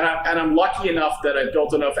 I'm lucky enough that I've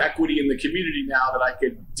built enough equity in the community now that I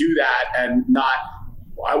could do that and not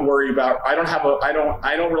worry about. I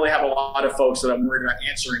don't really have a lot of folks that I'm worried about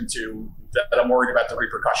answering to, that I'm worried about the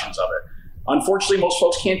repercussions of it. Unfortunately, most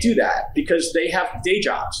folks can't do that because they have day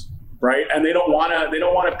jobs, right? And they don't want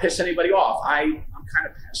to piss anybody off. I'm kind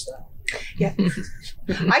of past that. Yeah.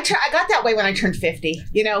 I got that way when I turned 50.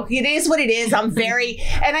 It is what it is.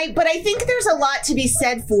 But I think there's a lot to be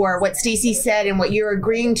said for what Stacey said, and what you're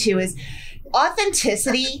agreeing to is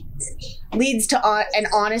authenticity leads to and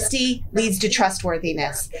honesty leads to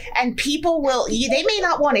trustworthiness. And people they may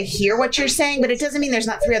not want to hear what you're saying, but it doesn't mean there's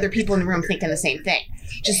not 3 other people in the room thinking the same thing.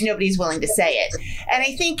 Just nobody's willing to say it. And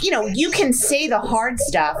I think, you can say the hard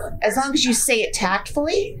stuff as long as you say it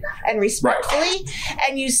tactfully and respectfully, right.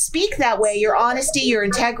 And you speak that way, your honesty, your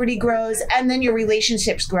integrity grows, and then your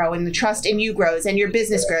relationships grow, and the trust in you grows, and your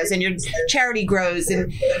business grows, and your charity grows.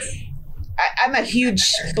 And I'm a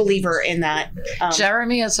huge believer in that.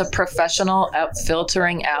 Jeremy is a professional at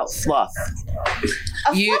filtering out fluff.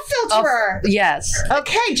 Fluff filterer. Yes.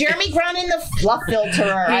 Okay, Jeremy Grunin, the fluff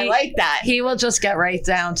filterer. I like that. He will just get right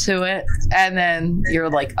down to it, and then you're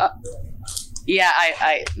like, yeah,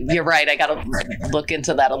 you're right. I got to look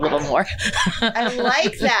into that a little more. I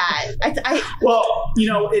like that. Well,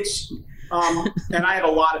 it's. And I have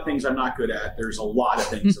a lot of things I'm not good at. There's a lot of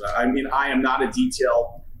things. I am not a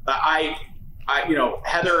detail.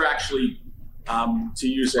 Heather actually, to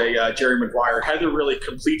use a Jerry Maguire, Heather really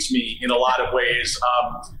completes me in a lot of ways,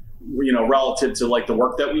 relative to like the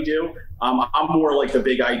work that we do. I'm more like the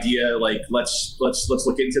big idea, like let's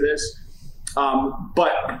look into this.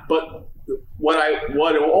 But what I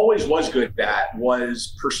always was good at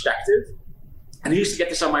was perspective. And I used to get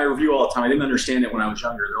this on my review all the time. I didn't understand it when I was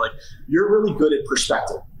younger. They're like, you're really good at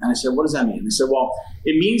perspective. And I said, what does that mean? They said, well,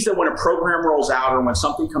 it means that when a program rolls out or when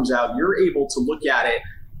something comes out, you're able to look at it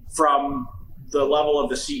from the level of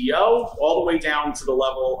the CEO all the way down to the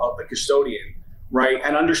level of the custodian, right?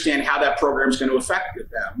 And understand how that program is going to affect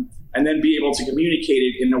them, and then be able to communicate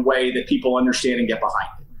it in a way that people understand and get behind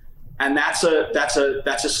it. And that's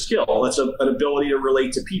a skill. That's an ability to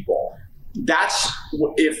relate to people. That's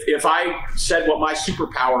if I said what my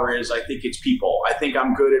superpower is, I think it's people. I think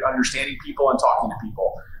I'm good at understanding people and talking to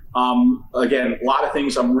people. Again, a lot of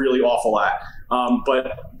things I'm really awful at.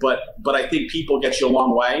 But I think people get you a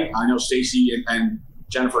long way. I know Stacey and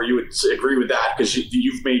Jennifer, you would agree with that because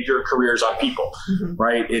you've made your careers on people, mm-hmm.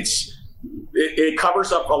 right? It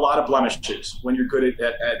covers up a lot of blemishes when you're good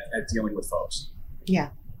at dealing with folks.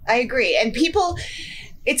 Yeah, I agree. And people's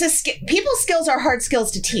skills are hard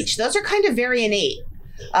skills to teach. Those are kind of very innate.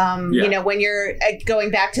 When you're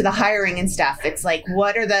going back to the hiring and stuff, it's like,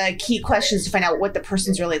 what are the key questions to find out what the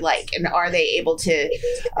person's really like? And are they able to,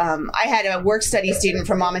 I had a work study student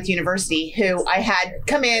from Monmouth University who I had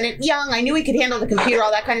come in young. I knew he could handle the computer,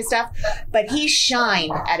 all that kind of stuff, but he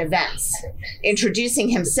shined at events, introducing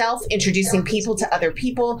himself, introducing people to other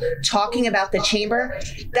people, talking about the chamber.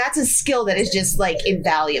 That's a skill that is just like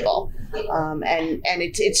invaluable. And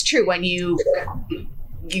it's true when you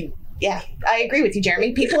yeah, I agree with you,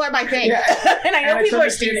 Jeremy. People are my thing. Yeah. And I know people are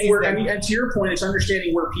Stacey's thing. And to your point, it's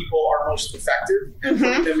understanding where people are most effective and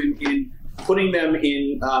mm-hmm. putting them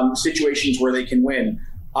in situations where they can win.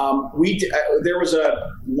 There was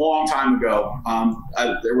a long time ago,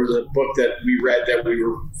 there was a book that we read that we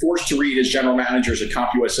were forced to read as general managers at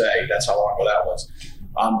CompUSA. That's how long ago that was.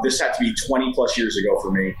 This had to be 20 plus years ago for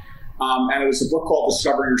me. And it was a book called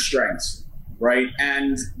Discover Your Strengths, right?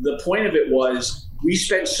 And the point of it was, we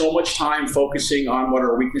spend so much time focusing on what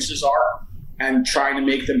our weaknesses are and trying to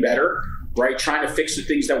make them better, right? Trying to fix the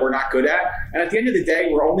things that we're not good at. And at the end of the day,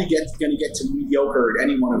 we're only going to get to mediocre at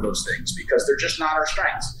any one of those things because they're just not our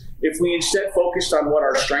strengths. If we instead focused on what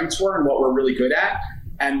our strengths were and what we're really good at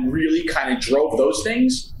and really kind of drove those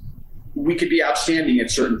things, we could be outstanding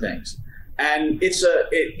at certain things. And it's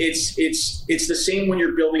the same when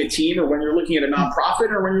you're building a team or when you're looking at a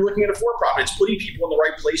nonprofit or when you're looking at a for-profit. It's putting people in the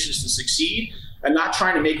right places to succeed and not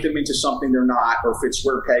trying to make them into something they're not or fit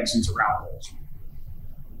square pegs into round holes.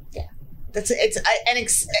 Yeah,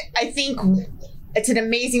 I think it's an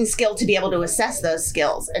amazing skill to be able to assess those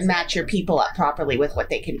skills and match your people up properly with what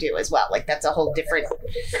they can do as well. Like that's a whole different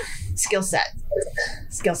skill set.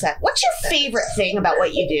 What's your favorite thing about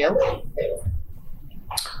what you do?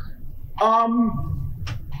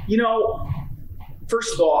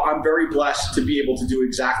 First of all, I'm very blessed to be able to do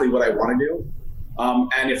exactly what I want to do.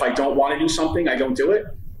 And if I don't want to do something, I don't do it.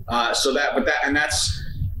 That's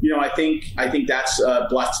I think that's a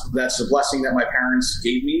blessing that my parents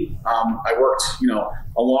gave me. I worked,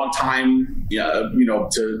 a long time,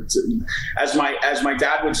 as my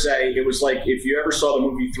dad would say, it was like, if you ever saw the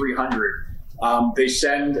movie 300, they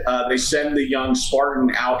send the young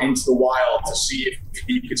Spartan out into the wild to see if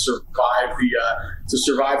he could survive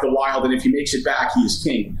the wild, and if he makes it back, he is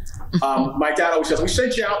king. My dad always says, "We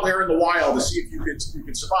sent you out there in the wild to see if you could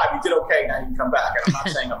survive. You did okay. Now you can come back." And I'm not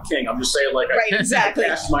saying I'm king. I'm just saying I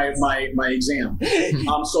passed my exam.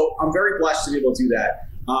 So I'm very blessed to be able to do that.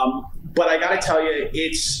 But I got to tell you,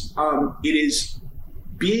 it is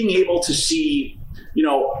being able to see,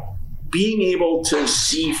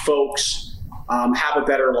 folks have a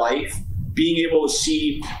better life, being able to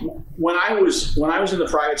see when I was in the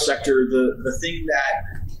private sector, the thing that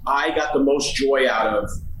I got the most joy out of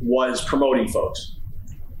was promoting folks,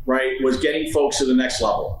 right? Was getting folks to the next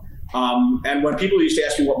level. And when people used to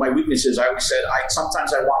ask me what my weakness is, I always said,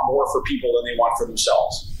 sometimes I want more for people than they want for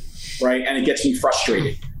themselves, right? And it gets me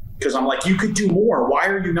frustrated because I'm like, you could do more. Why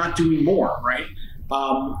are you not doing more, right?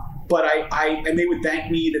 But and they would thank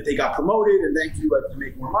me that they got promoted and thank you to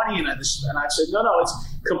make more money. And I said, no, it's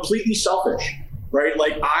completely selfish, right?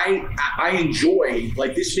 Like I enjoy,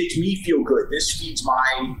 like this makes me feel good. This feeds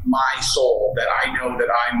my soul that I know that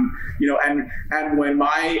I'm, and when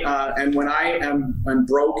I am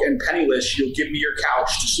broke and penniless, you'll give me your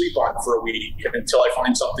couch to sleep on for a week until I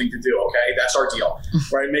find something to do. Okay. That's our deal,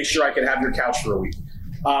 right? Make sure I can have your couch for a week.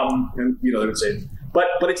 And they would say, but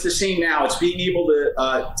it's the same now. It's being able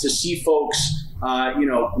to see folks,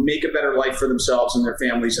 make a better life for themselves and their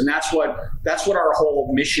families, and that's what our whole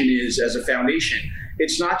mission is as a foundation.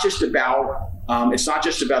 It's not just about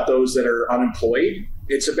those that are unemployed.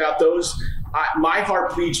 It's about those. My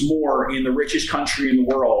heart bleeds more in the richest country in the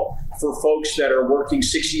world for folks that are working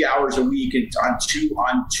 60 hours a week and on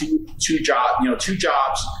two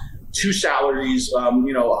jobs. 2 salaries, a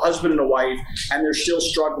husband and a wife, and they're still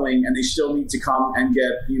struggling and they still need to come and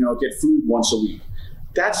get food once a week.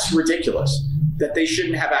 That's ridiculous that they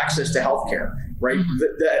shouldn't have access to healthcare, right?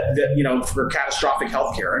 For catastrophic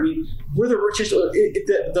healthcare. I mean, we're the richest.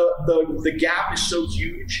 The gap is so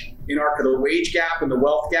huge in the wage gap and the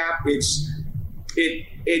wealth gap. It's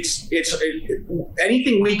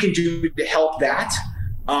anything we can do to help that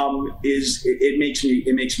it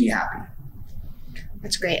makes me happy.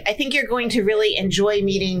 That's great. I think you're going to really enjoy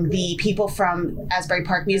meeting the people from Asbury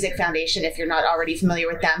Park Music Foundation, if you're not already familiar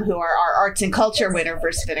with them, who are our arts and culture winner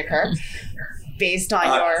for Spinnaker, based on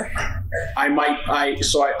your.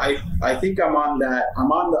 I think I'm on that.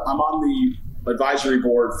 I'm on the advisory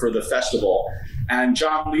board for the festival, and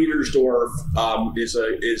John Liedersdorf is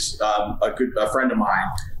a good friend of mine.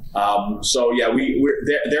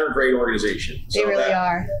 They're a great organization. They really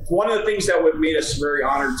are. One of the things that would made us very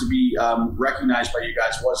honored to be recognized by you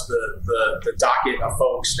guys was the docket of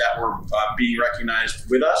folks that were being recognized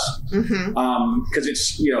with us. Because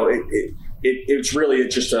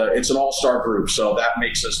it's an all-star group, so that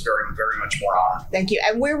makes us very, very much more honored. Thank you,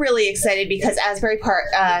 and we're really excited because Asbury Park,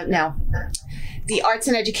 the Arts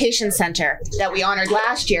and Education Center that we honored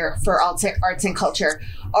last year for arts and culture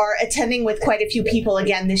are attending with quite a few people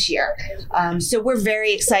again this year. So we're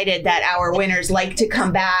very excited that our winners like to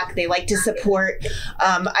come back. They like to support.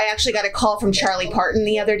 I actually got a call from Charlie Parton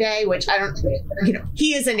the other day, which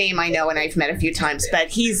he is a name I know and I've met a few times, but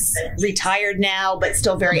he's retired now, but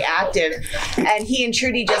still very active. And he and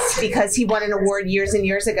Trudy, just because he won an award years and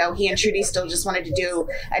years ago, he and Trudy still just wanted to do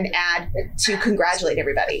an ad to congratulate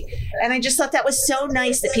everybody. And I just thought that was so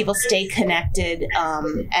nice that people stay connected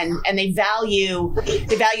and they value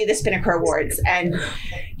the Spinnaker Awards. And,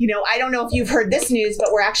 I don't know if you've heard this news,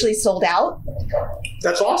 but we're actually sold out.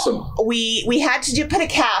 That's awesome. We had to put a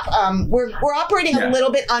cap. We're operating a little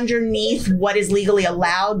bit underneath what is legally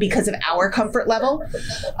allowed because of our comfort level.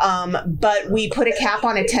 But we put a cap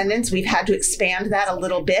on attendance. We've had to expand that a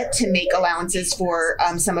little bit to make allowances for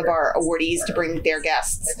some of our awardees to bring their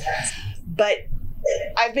guests. But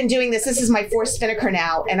I've been doing this. This is my fourth Spinnaker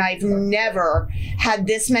now, and I've never had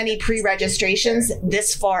this many pre-registrations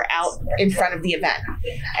this far out in front of the event.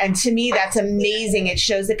 And to me, that's amazing. It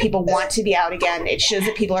shows that people want to be out again. It shows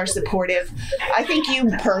that people are supportive. I think you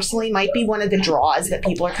personally might be one of the draws that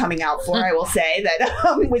people are coming out for. I will say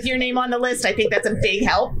that with your name on the list, I think that's a big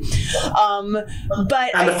help.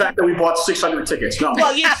 But and the fact that we bought 600 tickets. No.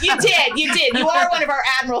 Well, you did. You are one of our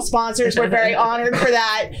Admiral sponsors. We're very honored for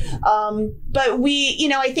that. But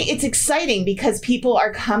I think it's exciting because people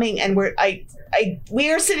are coming, and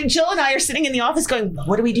Jill and I are sitting in the office going,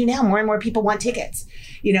 what do we do now? More and more people want tickets.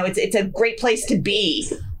 It's a great place to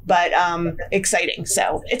be, but exciting.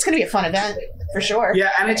 So it's going to be a fun event for sure.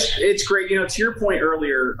 Yeah, and it's great. To your point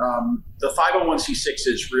earlier, the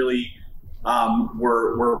 501c6s really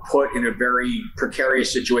were put in a very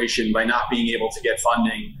precarious situation by not being able to get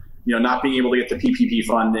funding, not being able to get the PPP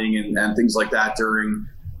funding and things like that during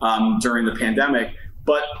the pandemic.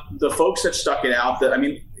 But the folks that stuck it out,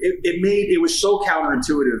 it was so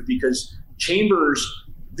counterintuitive because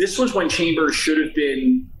this was when chambers should have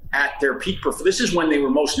been at their peak. This is when they were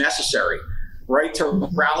most necessary, right? To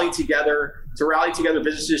rally together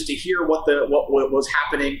businesses, to hear what was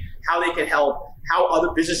happening, how they could help, how other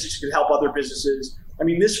businesses could help other businesses.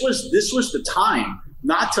 This was the time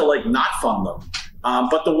not to not fund them.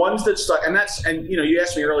 But the ones that stuck, and you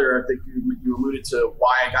asked me earlier, I think you alluded to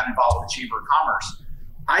why I got involved with the Chamber of Commerce.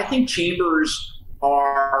 I think chambers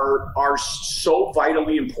are so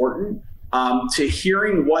vitally important to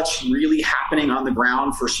hearing what's really happening on the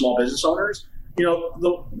ground for small business owners.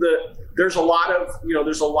 There's a lot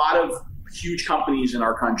of huge companies in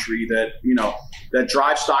our country that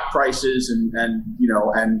drive stock prices and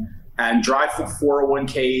drive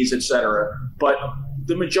 401ks, et cetera. But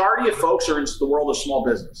the majority of folks are in the world of small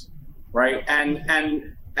business, right? And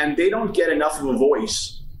they don't get enough of a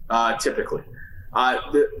voice typically.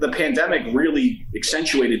 The pandemic really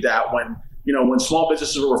accentuated that when small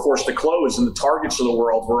businesses were forced to close and the Targets of the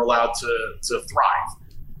world were allowed to thrive,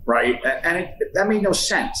 right? And that made no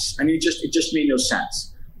sense. It just made no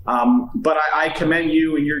sense. But I commend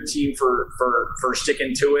you and your team for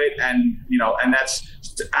sticking to it, and that's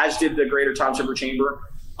as did the Greater Toms River Chamber.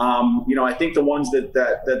 I think the ones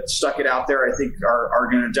that stuck it out there, I think are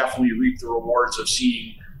going to definitely reap the rewards of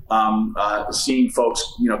seeing folks,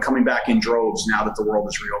 coming back in droves now that the world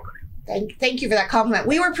is reopening. Thank you for that compliment.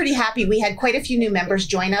 We were pretty happy. We had quite a few new members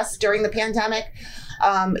join us during the pandemic.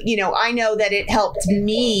 I know that it helped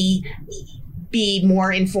me be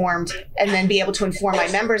more informed and then be able to inform my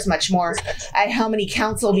members much more at how many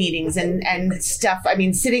council meetings and stuff.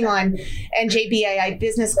 Sitting on NJBAI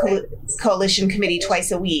Business Coalition Committee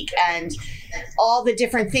twice a week and all the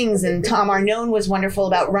different things. And Tom Arnone was wonderful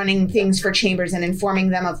about running things for chambers and informing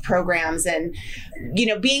them of programs and,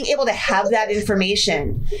 being able to have that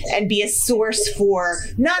information and be a source for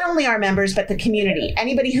not only our members, but the community,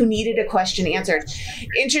 anybody who needed a question answered.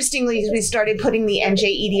 Interestingly, we started putting the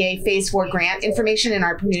NJEDA Phase 4 grant information in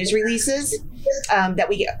our news releases that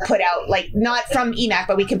we put out, not from EMAC,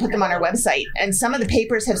 but we can put them on our website. And some of the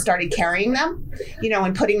papers have started carrying them,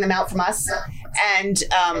 and putting them out from us. And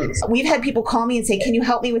we've had people call me and say, can you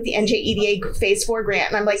help me with the NJEDA Phase 4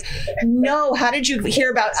 grant? And I'm like, no, how did you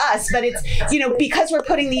hear about us? But it's, because we're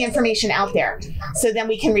putting the information out there. So then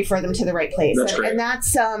we can refer them to the right place. That's great. And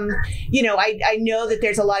that's, I know that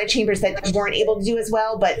there's a lot of chambers that weren't able to do as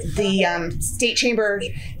well, but the state chamber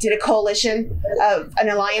did a coalition of an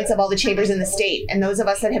alliance of all the chambers in the state. And those of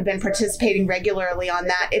us that have been participating regularly on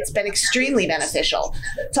that, it's been extremely beneficial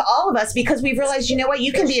to all of us because we've realized,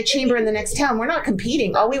 you can be a chamber in the next town. We're not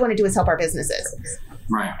competing. All we want to do is help our businesses.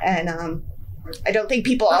 Right. And I don't think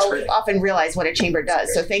people often realize what a chamber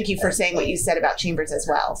does. So thank you for saying what you said about chambers as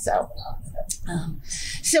well. So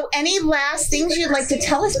any last things you'd like to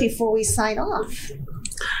tell us before we sign off?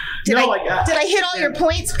 Did I hit all your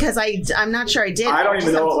points? Because I'm not sure I did. I don't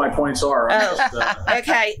even know what my points are.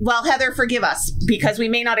 Okay. Well, Heather, forgive us because we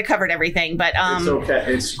may not have covered everything, but it's okay.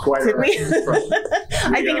 It's quite all right.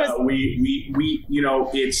 I think it was.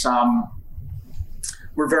 It's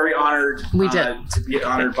we're very honored to be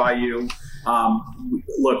honored by you.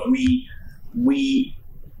 Look, we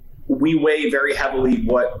weigh very heavily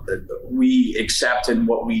what we accept and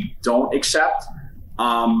what we don't accept.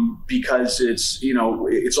 Because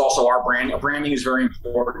it's also our brand. Branding is very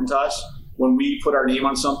important to us. When we put our name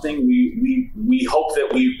on something, we hope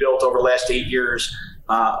that we've built over the last 8 years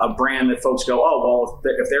a brand that folks go, oh, well,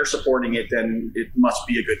 if they're supporting it, then it must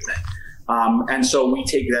be a good thing. And so we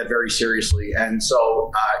take that very seriously. And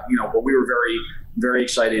so, but we were very, very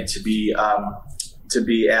excited to be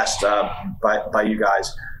asked by you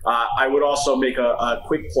guys. I would also make a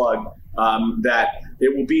quick plug. that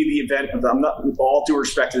it will be the event of all due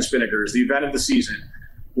respect to the Spinnakers, the event of the season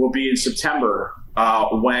will be in September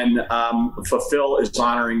when Phil is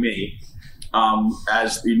honoring me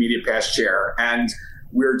as the immediate past chair, and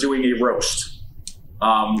we're doing a roast.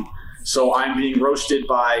 So I'm being roasted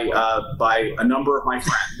by a number of my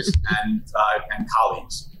friends and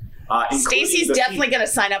colleagues. Stacey's definitely going to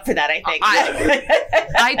sign up for that, I think.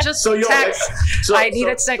 I just I need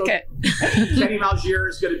a second. Kenny Malgier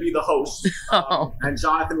is going to be the host, and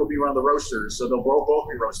Jonathan will be one of the roasters, so they'll both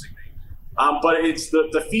be roasting me. But it's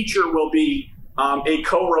the feature will be a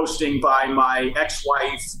co-roasting by my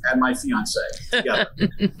ex-wife and my fiance together.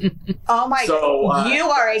 Oh my! You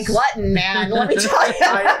are a glutton, man. Let me tell you.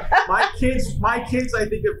 My kids, I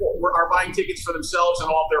think are buying tickets for themselves and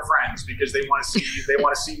all of their friends because they want to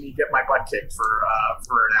see me get my butt kicked for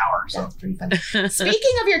an hour. So. That's pretty fun.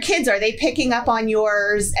 Speaking of your kids, are they picking up on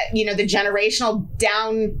yours? The generational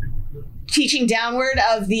teaching downward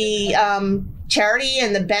of the charity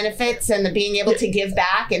and the benefits and the being able to give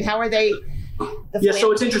back, and how are they?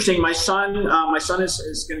 So it's interesting. My son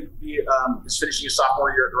is going to be is finishing his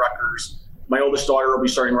sophomore year at Rutgers. My oldest daughter will be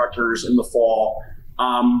starting Rutgers in the fall.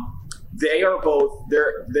 They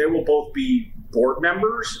will both be board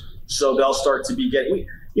members, so they'll start to be getting.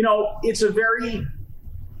 It's a very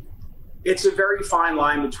fine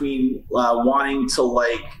line between wanting to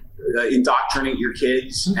indoctrinate your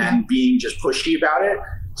kids and being just pushy about it.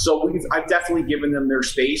 So I've definitely given them their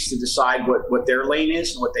space to decide what their lane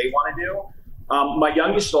is and what they want to do. My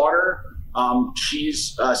youngest daughter,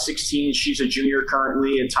 she's 16. She's a junior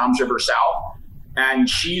currently at Toms River South. And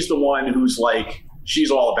she's the one who's she's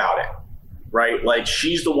all about it, right?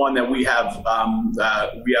 She's the one that we have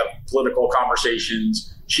political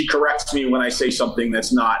conversations. She corrects me when I say something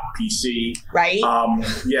that's not PC. Right.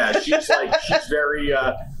 She's very,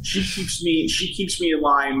 she keeps me in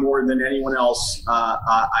line more than anyone else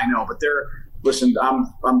I know. But listen,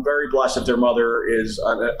 I'm very blessed that their mother is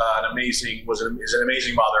an amazing mother,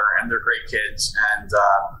 and they're great kids, and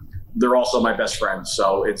they're also my best friends.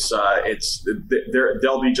 So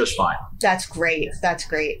they'll be just fine. That's great. That's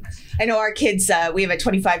great. I know our kids. We have a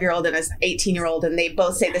 25-year-old and an 18-year-old, and they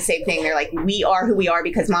both say the same thing. They're like, we are who we are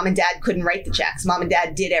because mom and dad couldn't write the checks. Mom and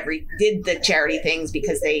dad did the charity things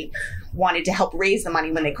because they wanted to help raise the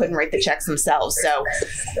money when they couldn't write the checks themselves. So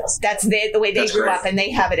that's the way they grew up, and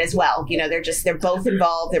they have it as well. They're both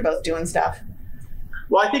involved. They're both doing stuff.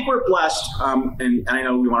 Well, I think we're blessed, and I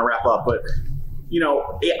know we want to wrap up, but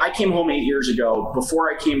I came home 8 years ago.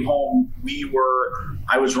 Before I came home,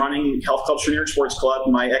 I was running Health Clubs for New York Sports Club.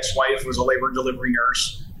 My ex-wife was a labor and delivery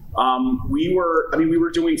nurse. We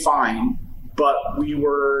were doing fine, but we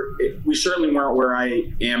certainly weren't where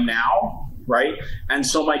I am now. Right. And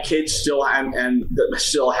so my kids still have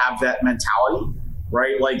that mentality,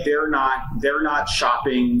 right? They're not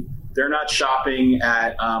shopping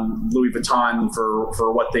at Louis Vuitton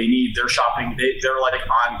for what they need. They're shopping. They're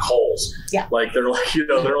on Kohl's. Yeah.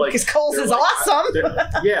 Because Kohl's is awesome.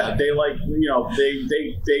 They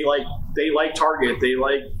like Target. They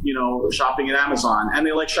like, shopping at Amazon, and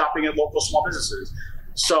they like shopping at local small businesses.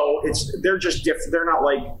 So they're just different. They're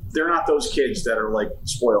not those kids that are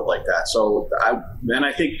spoiled like that. So I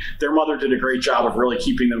think their mother did a great job of really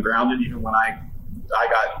keeping them grounded, even when I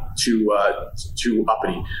got too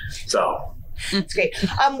uppity. So that's great.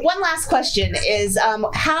 One last question is,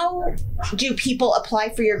 how do people apply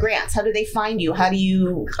for your grants? How do they find you? How do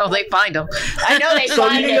you? Oh, they find them. I know they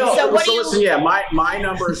find them. So what do you? Listen, my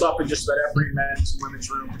number is up in just about every men's and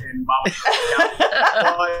women's room in Monmouth.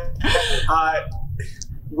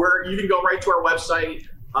 Where you can go right to our website.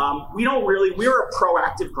 We're a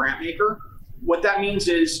proactive grant maker. What that means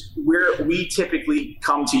is we typically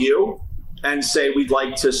come to you and say, we'd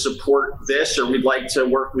like to support this, or we'd like to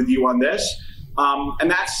work with you on this. And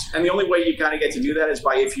the only way you kind of get to do that is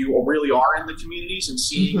by if you really are in the communities and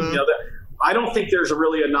seeing, that I don't think there's a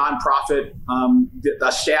nonprofit,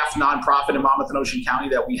 a staff nonprofit in Monmouth and Ocean County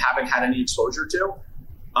that we haven't had any exposure to.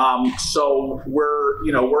 So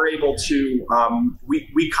we're able to,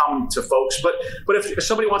 we come to folks, but if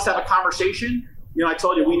somebody wants to have a conversation, I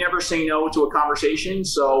told you, we never say no to a conversation.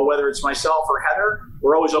 So whether it's myself or Heather,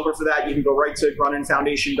 we're always open for that. You can go right to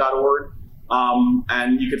gruninfoundation.org.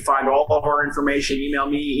 And you can find all of our information. Email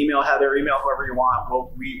me, email Heather, email whoever you want.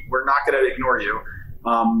 Well, we're not going to ignore you.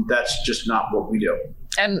 That's just not what we do.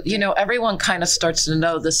 And, everyone kind of starts to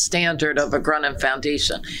know the standard of a Grunin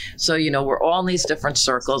Foundation. So, we're all in these different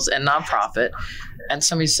circles and nonprofit. And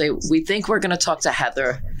somebody say, we think we're going to talk to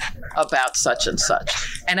Heather about such and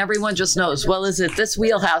such. And everyone just knows, well, is it this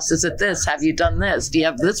wheelhouse? Is it this? Have you done this? Do you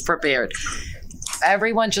have this prepared?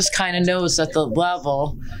 Everyone just kind of knows at the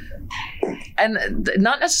level And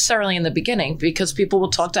not necessarily in the beginning, because people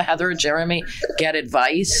will talk to Heather or Jeremy, get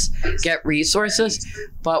advice, get resources.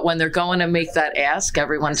 But when they're going to make that ask,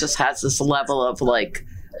 everyone just has this level of like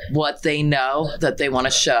what they know that they want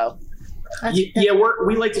to show. Yeah,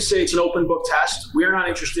 we like to say it's an open book test. We're not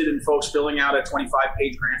interested in folks filling out a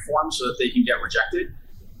 25-page grant form so that they can get rejected.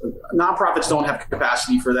 Nonprofits don't have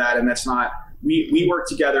capacity for that, and that's not. We work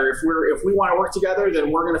together. If we want to work together,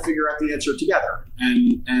 then we're going to figure out the answer together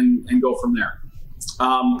and go from there.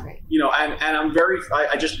 And I'm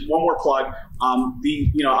I just one more plug. I'm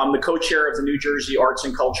the co-chair of the New Jersey Arts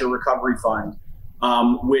and Culture Recovery Fund,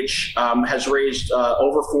 which has raised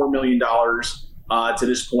over $4 million to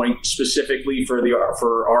this point, specifically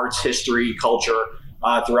for arts, history, culture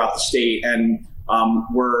throughout the state, and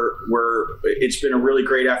it's been a really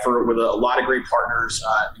great effort with a lot of great partners,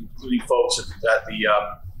 including folks at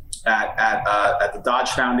the Dodge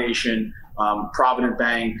Foundation, Provident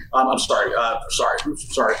Bank. I'm sorry.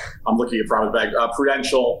 I'm looking at Provident Bank,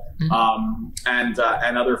 Prudential, and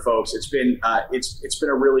other folks. It's been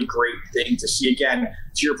a really great thing to see. Again,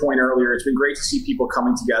 to your point earlier, it's been great to see people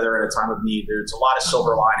coming together at a time of need. There's a lot of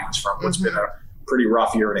silver linings from what's been a pretty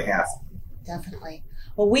rough year and a half. Definitely.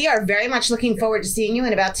 Well, we are very much looking forward to seeing you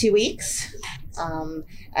in about 2 weeks.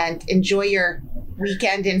 And enjoy your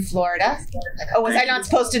weekend in Florida. Oh, was I not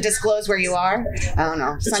supposed to disclose where you are? Oh,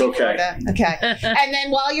 no. It's okay. Florida. Okay. And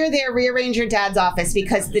then while you're there, rearrange your dad's office,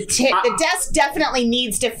 because the desk definitely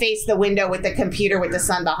needs to face the window with the computer with the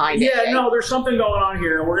sun behind it. Yeah, no, there's something going on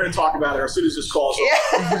here, and we're going to talk about it as soon as this call's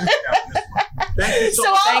over. Thank you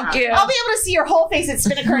so much. Thank you. I'll be able to see your whole face at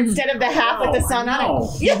Spinnaker instead of the half with the sun on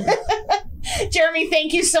it. Jeremy,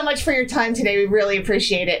 thank you so much for your time today. We really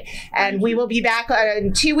appreciate it. And we will be back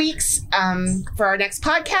in 2 weeks for our next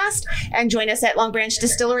podcast. And join us at Long Branch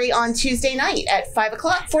Distillery on Tuesday night at 5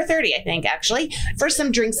 o'clock, 4:30, I think, actually, for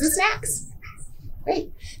some drinks and snacks.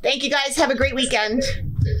 Great. Thank you, guys. Have a great weekend.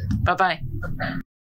 Bye-bye.